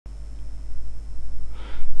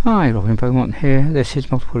Hi, Robin Beaumont here. This is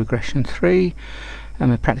Multiple Regression 3.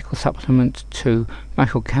 A practical supplement to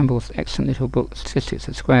Michael Campbell's excellent little book Statistics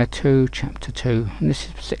at Square 2, Chapter 2, and this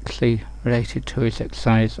is particularly related to his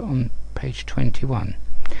exercise on page 21.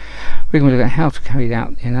 We're going to look at how to carry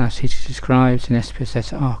out the analysis he describes in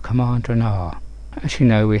SPSS R command and R. As you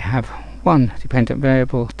know, we have one dependent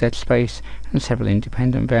variable, dead space, and several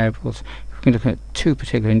independent variables. We're going to look at two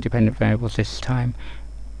particular independent variables this time: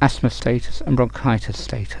 asthma status and bronchitis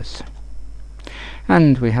status.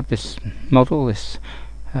 And we have this model, this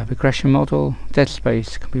regression model. Dead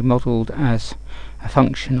space can be modelled as a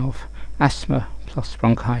function of asthma plus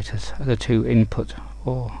bronchitis are the two input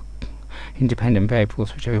or independent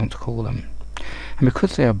variables, whichever you want to call them. And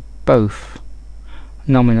because they are both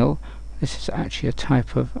nominal, this is actually a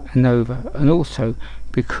type of ANOVA, and also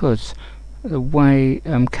because the way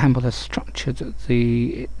Campbell has structured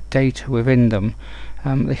the data within them,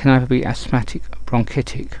 they can either be asthmatic,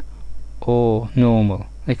 bronchitic, or normal.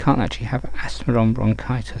 They can't actually have asthma on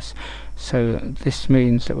bronchitis. So this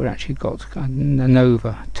means that we've actually got an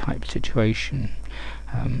ANOVA type situation.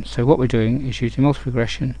 So what we're doing is using multiple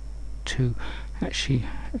regression to actually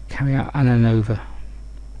carry out an ANOVA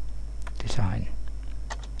design.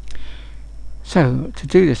 So to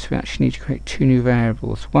do this, we actually need to create two new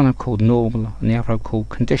variables. One I've called normal and the other I've called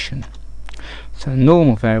condition. So a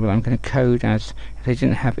normal variable I'm going to code as if they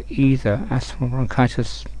didn't have either asthma or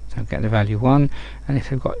bronchitis, they'll get the value 1, and if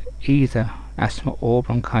they've got either asthma or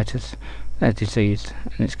bronchitis, they're diseased,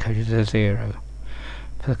 and it's coded as 0.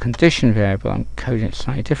 For the condition variable, I'm coding it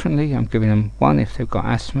slightly differently. I'm giving them 1 if they've got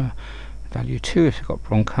asthma, value 2 if they've got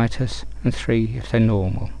bronchitis, and 3 if they're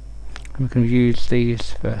normal. And we can use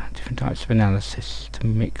these for different types of analysis to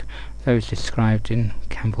mimic those described in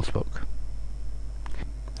Campbell's book.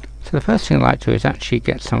 So the first thing I'd like to do is actually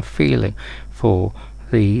get some feeling for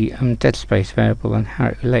the dead space variable and how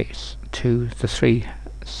it relates to the three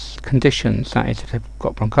conditions, that is if they've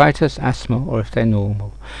got bronchitis, asthma, or if they're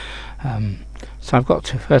normal. So I've got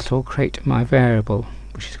to first of all create my variable,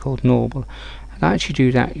 which is called normal, and I actually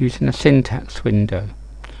do that using a syntax window.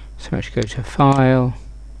 So I actually go to File,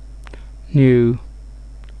 New,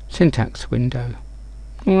 Syntax window.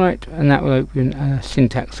 Alright, and that will open a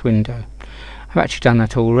syntax window. I've actually done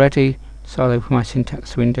that already, so I'll open my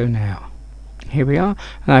syntax window now. Here we are,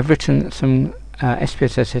 and I've written some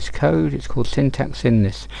SPSS code. It's called syntax in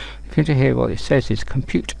this. If you want to hear what it says, is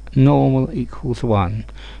compute normal equals 1.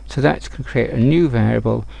 So that's going to create a new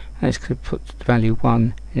variable, and it's going to put the value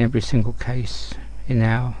 1 in every single case in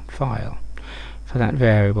our file for that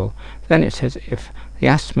variable. Then it says if the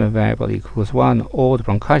asthma variable equals 1 or the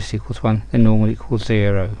bronchitis equals 1, then normal equals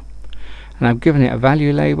 0. And I've given it a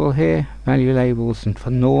value label here, value labels, and for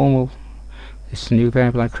normal, this new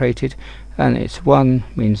variable I created, and it's 1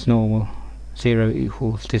 means normal, 0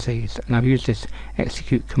 equals disease, and I've used this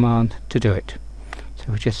execute command to do it. So if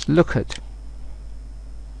we just look at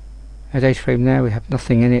our data frame there, we have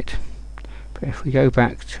nothing in it, but if we go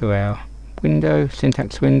back to our window,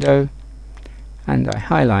 syntax window, and I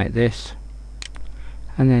highlight this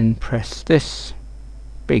and then press this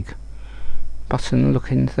big button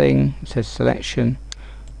looking thing, it says selection,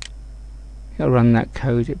 it'll run that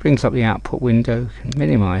code. It brings up the output window, can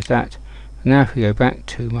minimize that, and now if we go back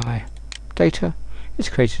to my data, it's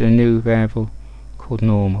created a new variable called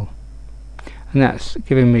normal, and that's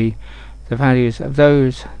giving me the values of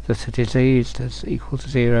those that are diseased as equal to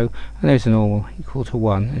 0 and those are normal equal to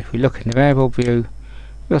 1. And if we look in the variable view,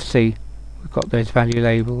 you'll see we've got those value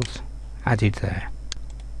labels added there.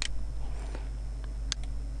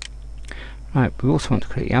 Right, we also want to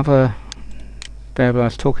create the other variable I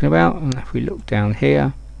was talking about, and if we look down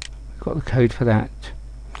here, we've got the code for that.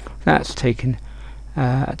 That's taken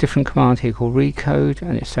a different command here called recode,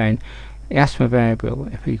 and it's saying the asthma variable,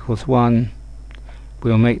 if it equals 1,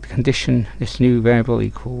 we'll make the condition, this new variable,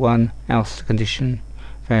 equal 1, else the condition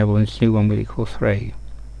variable in this new one will equal 3.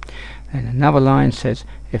 Then another line says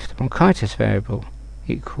if the bronchitis variable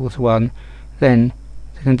equals 1, then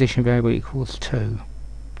the condition variable equals 2.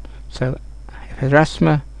 So if there's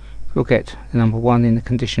asthma, we'll get the number 1 in the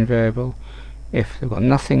condition variable. If they've got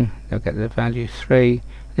nothing, they'll get the value 3.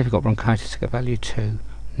 If they've got bronchitis, they'll get value 2. And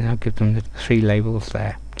then I'll give them the 3 labels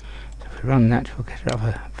there. So if we run that, we'll get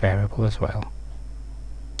another variable as well.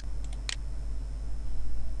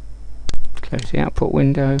 Close the output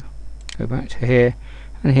window, go back to here,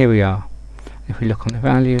 and here we are. If we look on the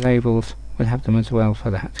value labels, we'll have them as well for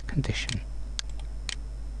that condition.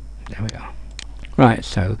 There we are. Right,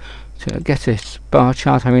 so to get this bar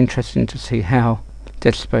chart, I'm interested to see how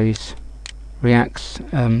dead space reacts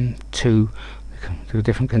to the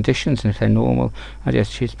different conditions, and if they're normal, I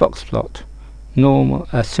just choose box plot normal,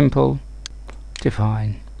 simple,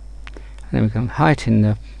 define, and then we can height in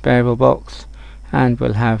the variable box, and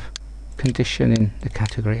we'll have condition in the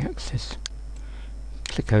category axis.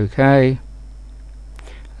 Click OK,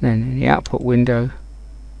 and then in the output window,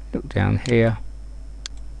 look down here,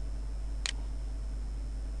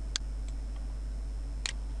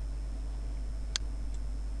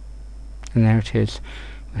 and there it is.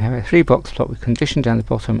 We have a 3-box plot with condition down the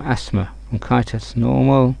bottom, asthma, bronchitis,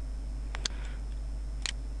 normal,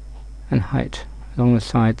 and height along the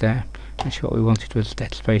side there. Actually what we wanted was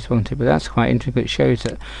dead space, wasn't it? But that's quite interesting, but it shows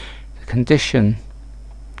that the condition,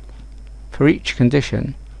 for each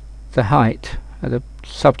condition, the height of the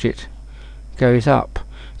subject goes up.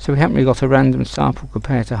 So we haven't really got a random sample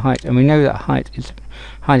compared to height, and we know that height is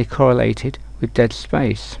highly correlated with dead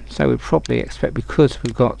space. So we'd probably expect, because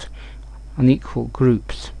we've got unequal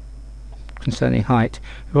groups concerning height,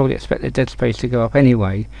 we probably expect the dead space to go up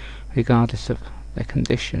anyway, regardless of their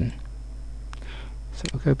condition. So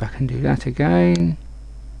we'll go back and do that again.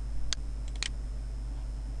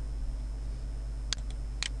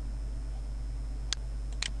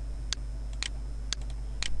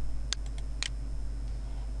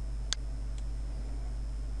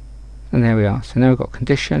 And there we are. So now we've got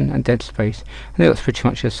condition and dead space. I think that's pretty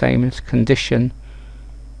much the same as condition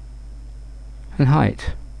and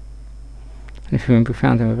height. And if you remember, we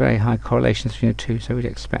found there were very high correlations between the two, so we'd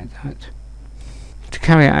expect that. To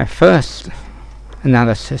carry out our first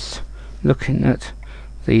analysis, looking at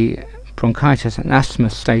the bronchitis and asthma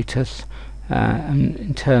status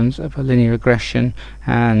in terms of a linear regression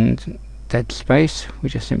and dead space, we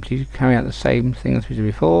just simply carry out the same thing as we did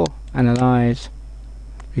before: analyze,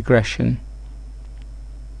 regression,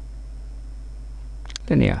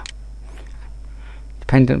 linear,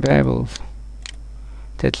 dependent variables,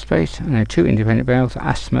 dead space, and our 2 independent variables,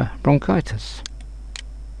 asthma, bronchitis.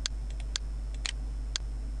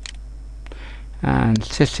 And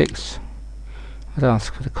statistics, I'd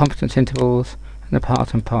ask for the confidence intervals and the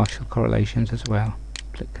part and partial correlations as well.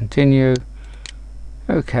 Click continue,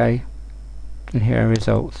 OK, and here are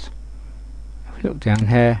results. If we look down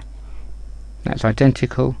here, that's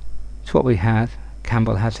identical to what we had,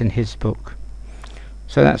 Campbell has in his book.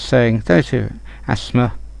 So that's saying those who have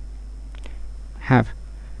asthma have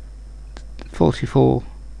 44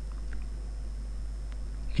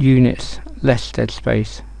 units less dead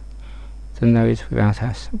space than those without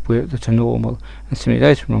asthma that are normal, and similarly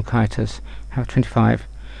those with bronchitis have 25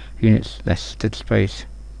 units less dead space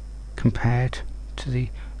compared to the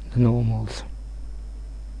normals.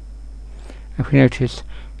 If we notice,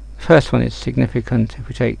 the first one is significant if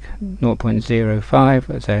we take 0.05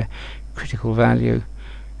 as a critical value,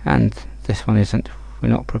 and this one isn't. We're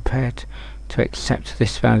not prepared to accept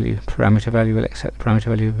this value, parameter value. We'll accept the parameter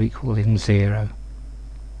value of equaling 0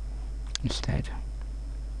 instead.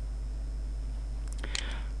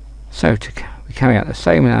 So we carry out the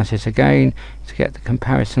same analysis again to get the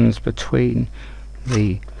comparisons between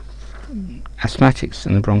the asthmatics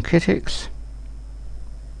and the bronchitics,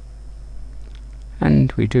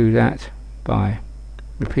 and we do that by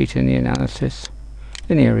repeating the analysis,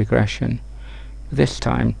 linear regression. This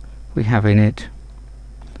time we have in it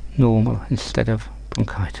normal instead of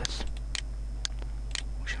bronchitis.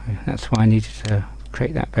 That's why I needed to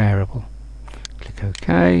create that variable. Click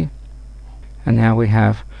OK, and now we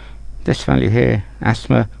have this value here,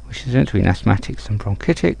 asthma, which is between asthmatics and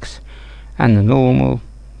bronchitics, and the normal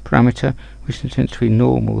parameter, which is between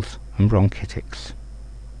normals and bronchitics.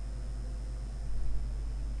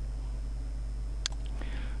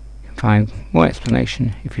 You can find more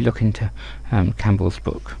explanation if you look into Campbell's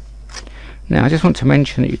book. Now I just want to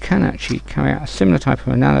mention that you can actually carry out a similar type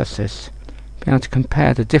of analysis, be able to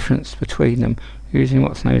compare the difference between them using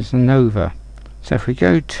what's known as ANOVA. So if we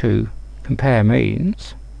go to compare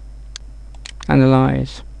means,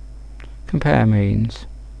 analyze, compare means,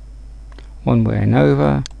 one-way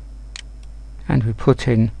ANOVA, and we put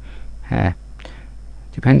in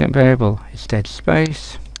dependent variable is dead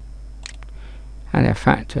space, and our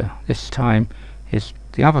factor this time is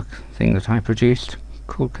the other thing that I produced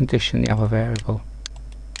called condition, the other variable.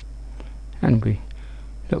 And we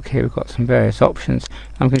look here, we've got some various options.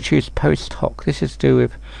 I'm going to choose post hoc. This is to do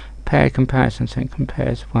with paired comparison, so it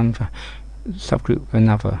compares one subgroup with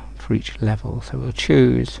another for each level. So we'll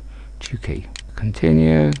choose Tukey,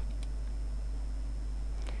 continue,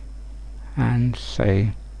 and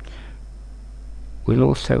say we'll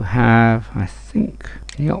also have, I think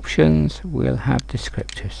in the options we'll have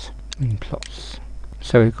descriptives, mean plots.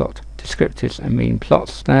 So we've got descriptives and mean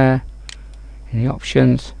plots there in the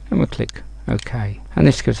options, and we'll click OK, and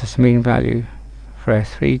this gives us a mean value for our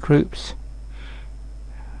 3 groups.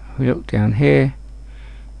 we look down here,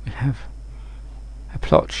 we have a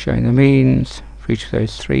plot showing the means for each of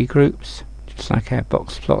those three groups, just like our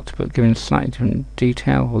box plot, but given slightly different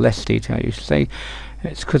detail, or less detail you should say.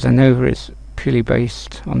 It's because ANOVA is purely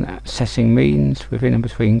based on assessing means within and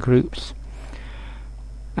between groups.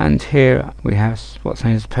 And here we have what's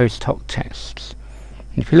known as post hoc tests.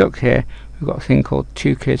 And if you look here, we've got a thing called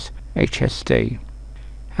Tukey's HSD.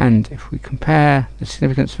 And if we compare the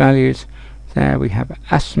significance values, there we have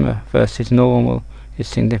asthma versus normal is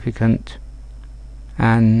significant,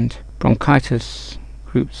 and bronchitis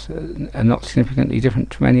groups are not significantly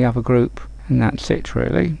different from any other group, and that's it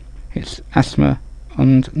really. It's asthma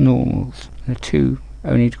and normals. The two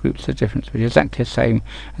only groups of difference, which is exactly the same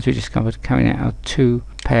as we discovered carrying out our two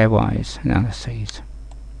pairwise analyses.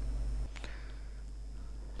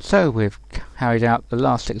 So we've carried out the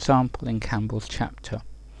last example in Campbell's chapter,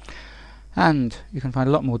 and you can find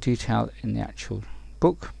a lot more detail in the actual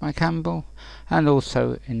book by Campbell, and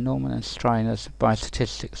also in Norman and Striner's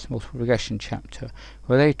Biostatistics Multiple Regression chapter,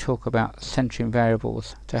 where they talk about centering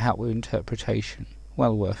variables to help with interpretation.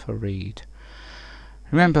 Well worth a read.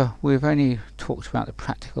 Remember, we've only talked about the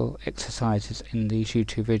practical exercises in these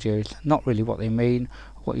YouTube videos, not really what they mean,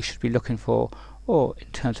 or what you should be looking for, or in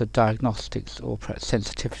terms of diagnostics or perhaps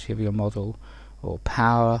sensitivity of your model, or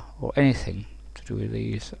power, or anything to do with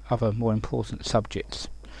these other more important subjects.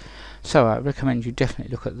 So I recommend you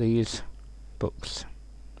definitely look at these books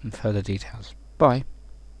and further details. Bye.